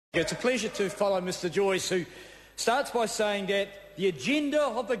It's a pleasure to follow Mr Joyce, who starts by saying that the agenda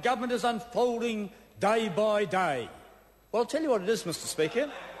of the government is unfolding day by day. Well, I'll tell you what it is, Mr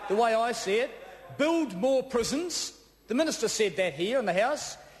Speaker, the way I see it. Build more prisons. The Minister said that here in the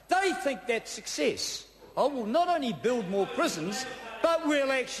House. They think that's success. I will not only build more prisons, but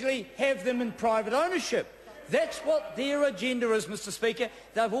we'll actually have them in private ownership. That's what their agenda is, Mr Speaker.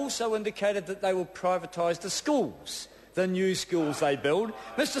 They've also indicated that they will privatise the schools, the new schools they build.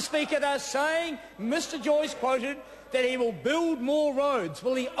 Mr Speaker, they're saying, Mr Joyce quoted, that he will build more roads.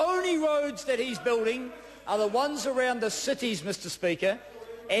 Well, the only roads that he's building are the ones around the cities, Mr Speaker,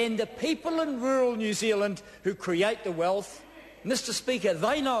 and the people in rural New Zealand who create the wealth. Mr Speaker,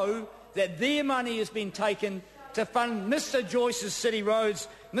 they know that their money has been taken to fund Mr Joyce's city roads.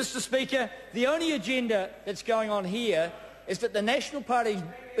 Mr Speaker, the only agenda that's going on here is that the National Party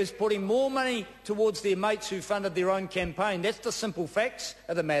is putting more money towards their mates who funded their own campaign. That's the simple facts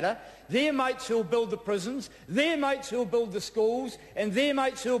of the matter. Their mates who will build the prisons, their mates who will build the schools, and their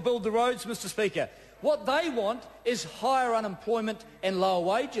mates who will build the roads, Mr Speaker. What they want is higher unemployment and lower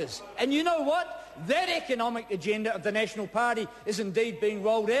wages. And you know what? That economic agenda of the National Party is indeed being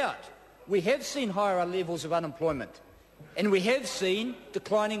rolled out. We have seen higher levels of unemployment, and we have seen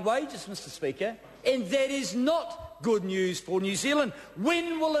declining wages, Mr Speaker, and that is not good news for New Zealand.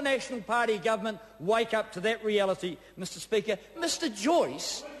 When will the National Party government wake up to that reality, Mr Speaker? Mr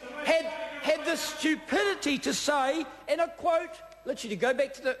Joyce had the stupidity to say, and I quote, literally to go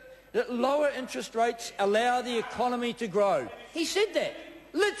back to that lower interest rates allow the economy to grow. He said that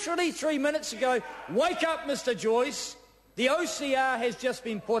literally 3 minutes ago. Wake up, Mr Joyce. The OCR has just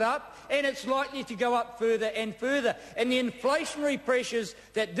been put up, and it's likely to go up further and further. And the inflationary pressures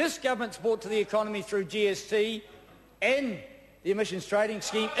that this government's brought to the economy through GST and the emissions trading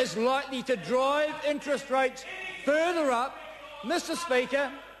scheme is likely to drive interest rates further up, Mr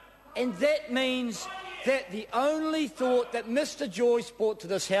Speaker, and that means that the only thought that Mr Joyce brought to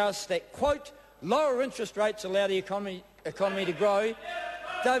this House, that, quote, lower interest rates allow the economy to grow,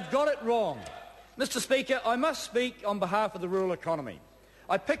 they've got it wrong. Mr Speaker, I must speak on behalf of the rural economy.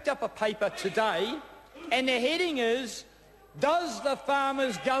 I picked up a paper today, and the heading is, Does the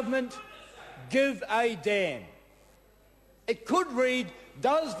Farmers' Government Give a Damn? It could read,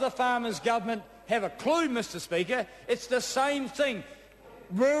 Does the Farmers' Government have a clue, Mr Speaker? It's the same thing.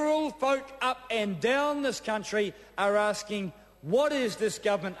 Rural folk up and down this country are asking, what is this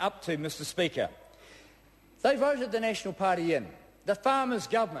government up to, Mr Speaker? They voted the National Party in. The Farmers'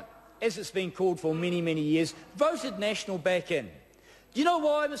 Government, as it's been called for many, many years, voted National back in. Do you know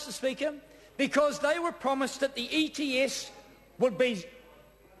why, Mr Speaker? Because they were promised that the ETS would be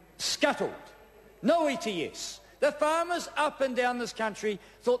scuttled. No ETS. The farmers up and down this country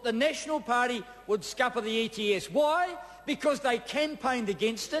thought the National Party would scupper the ETS. Why? Because they campaigned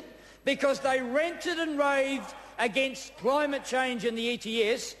against it, because they ranted and raved against climate change and the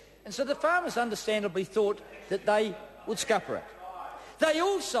ETS, and so the farmers understandably thought that they would scupper it. They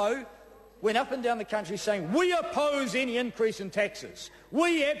also went up and down the country saying, we oppose any increase in taxes.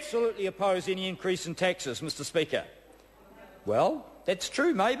 We absolutely oppose any increase in taxes, Mr Speaker. Well, that's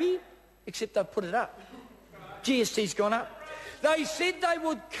true, maybe, except they've put it up. GST's gone up. They said they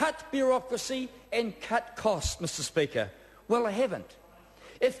would cut bureaucracy and cut costs, Mr Speaker. Well, they haven't.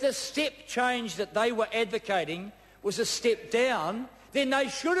 If the step change that they were advocating was a step down, then they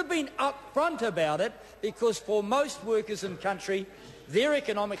should have been upfront about it, because for most workers in country, their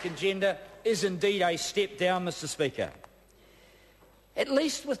economic agenda is indeed a step down, Mr Speaker. At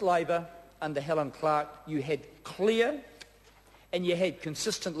least with Labor under Helen Clark, you had clear and you had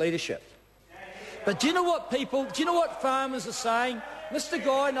consistent leadership. But do you know what farmers are saying? Mr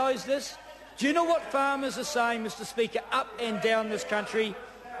Guy knows this. Do you know what farmers are saying, Mr Speaker, up and down this country?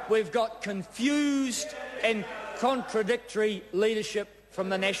 We've got confused and contradictory leadership from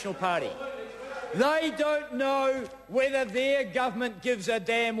the National Party. They don't know whether their government gives a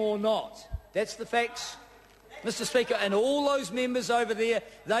damn or not. That's the facts, Mr Speaker, and all those members over there,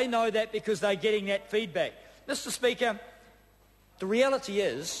 they know that because they're getting that feedback. Mr Speaker, the reality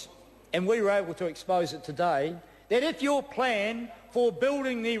is, and we were able to expose it today, that if your plan for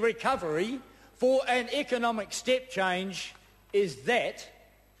building the recovery for an economic step change is that,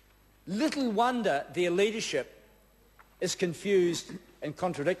 little wonder their leadership is confused and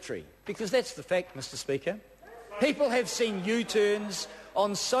contradictory, because that's the fact, Mr Speaker. People have seen U-turns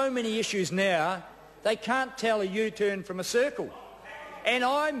on so many issues now, they can't tell a U-turn from a circle. And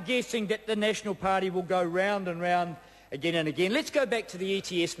I'm guessing that the National Party will go round and round again and again. Let's go back to the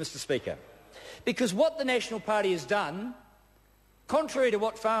ETS, Mr Speaker, because what the National Party has done, contrary to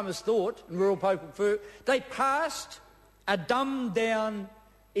what farmers thought and rural people thought, they passed a dumbed-down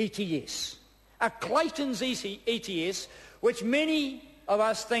ETS, a Clayton's ETS, which many of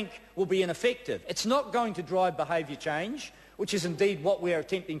us think will be ineffective. It's not going to drive behaviour change, which is indeed what we are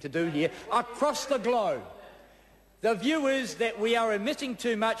attempting to do here, across the globe. The view is that we are emitting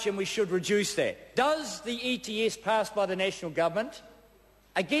too much and we should reduce that. Does the ETS passed by the national government,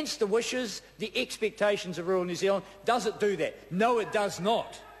 against the wishes, the expectations of rural New Zealand, does it do that? No, it does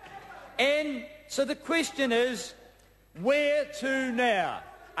not. And so the question is, where to now?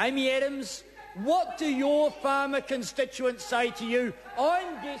 Amy Adams, what do your farmer constituents say to you?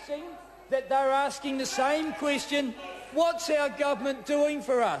 I'm guessing that they're asking the same question. What's our government doing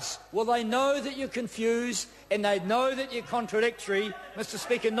for us? Well, they know that you're confused and they know that you're contradictory. Mr.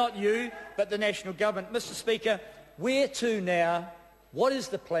 Speaker, not you, but the national government. Mr. Speaker, where to now? What is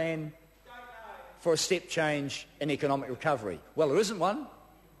the plan for a step change in economic recovery? Well, there isn't one.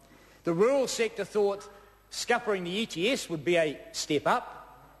 The rural sector thought scuppering the ETS would be a step up.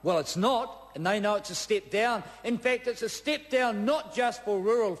 Well, it's not, and they know it's a step down. In fact, it's a step down not just for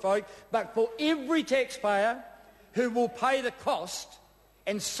rural folk, but for every taxpayer who will pay the cost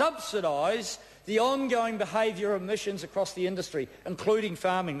and subsidise the ongoing behaviour of emissions across the industry, including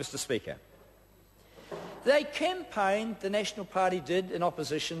farming, Mr. Speaker. They campaigned, the National Party did in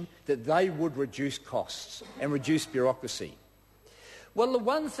opposition, that they would reduce costs and reduce bureaucracy. Well, the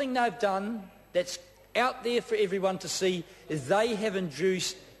one thing they've done that's out there for everyone to see is they have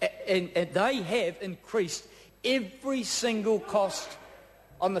increased every single cost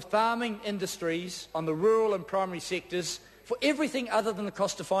on the farming industries, on the rural and primary sectors, for everything other than the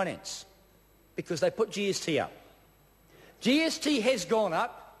cost of finance, because they put GST up. GST has gone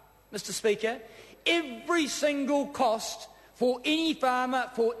up, Mr. Speaker. Every single cost for any farmer,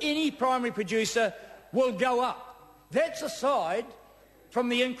 for any primary producer, will go up. That's aside from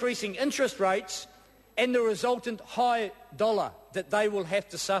the increasing interest rates and the resultant high dollar that they will have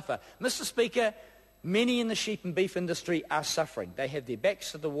to suffer. Mr. Speaker, many in the sheep and beef industry are suffering. They have their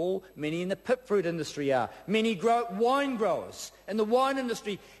backs to the wall. Many in the pip fruit industry are. Many wine growers in the wine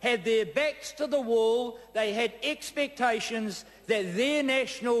industry have their backs to the wall. They had expectations that their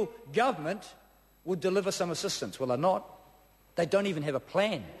national government would deliver some assistance. Well, they're not. They don't even have a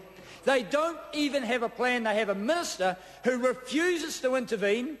plan. They don't even have a plan. They have a minister who refuses to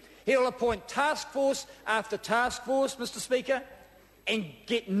intervene. He'll appoint task force after task force, Mr. Speaker, and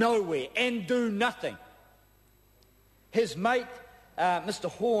get nowhere and do nothing. His mate, Mr.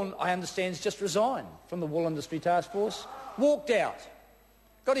 Horn, I understand, has just resigned from the wool industry task force, walked out,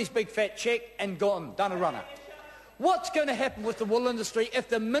 got his big fat cheque and gone, done a runner. What's going to happen with the wool industry if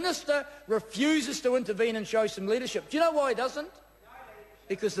the minister refuses to intervene and show some leadership? Do you know why he doesn't?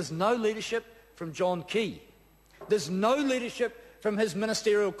 Because there's no leadership from John Key. There's no leadership from his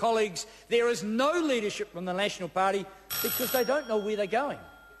ministerial colleagues. There is no leadership from the National Party because they don't know where they're going.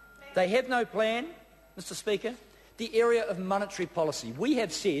 They have no plan, Mr. Speaker. The area of monetary policy. We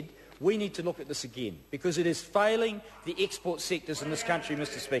have said we need to look at this again because it is failing the export sectors in this country,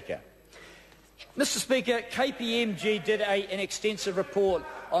 Mr. Speaker. Mr. Speaker, KPMG did an extensive report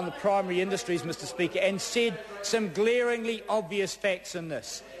on the primary industries, Mr. Speaker, and said some glaringly obvious facts in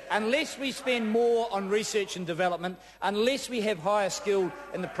this. Unless we spend more on research and development, unless we have higher skill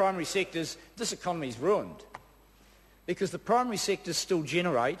in the primary sectors, this economy is ruined. Because the primary sectors still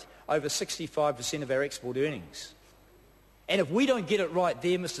generate over 65% of our export earnings. And if we don't get it right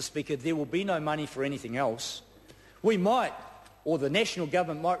there, Mr. Speaker, there will be no money for anything else. We might, or the national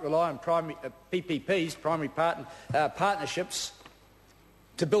government might rely on PPPs, primary partnerships,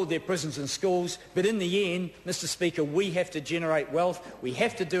 to build their prisons and schools, but in the end, Mr. Speaker, we have to generate wealth. We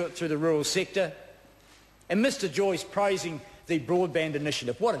have to do it through the rural sector. And Mr. Joyce praising the broadband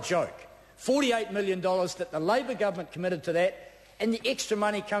initiative. What a joke. $48 million that the Labor government committed to that, and the extra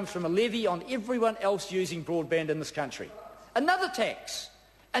money comes from a levy on everyone else using broadband in this country. Another tax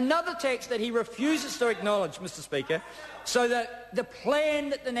that he refuses to acknowledge, Mr. Speaker, so that the plan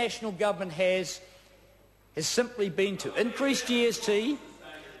that the national government has simply been to increase GST,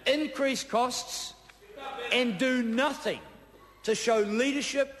 increase costs, and do nothing to show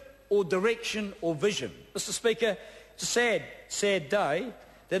leadership or direction or vision. Mr. Speaker, it's a sad day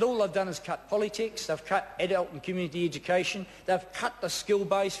that all they've done is cut Polytechs, they've cut adult and community education, they've cut the skill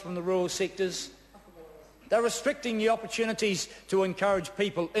base from the rural sectors. They're restricting the opportunities to encourage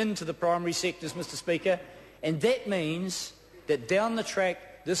people into the primary sectors, Mr. Speaker, and that means that down the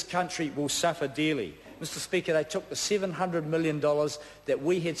track this country will suffer dearly. Mr. Speaker, they took the $700 million that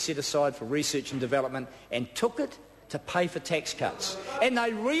we had set aside for research and development and took it to pay for tax cuts. And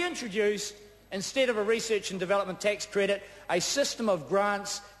they reintroduced instead of a research and development tax credit, a system of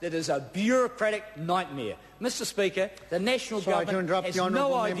grants that is a bureaucratic nightmare. Mr Speaker, the national government has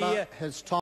no idea...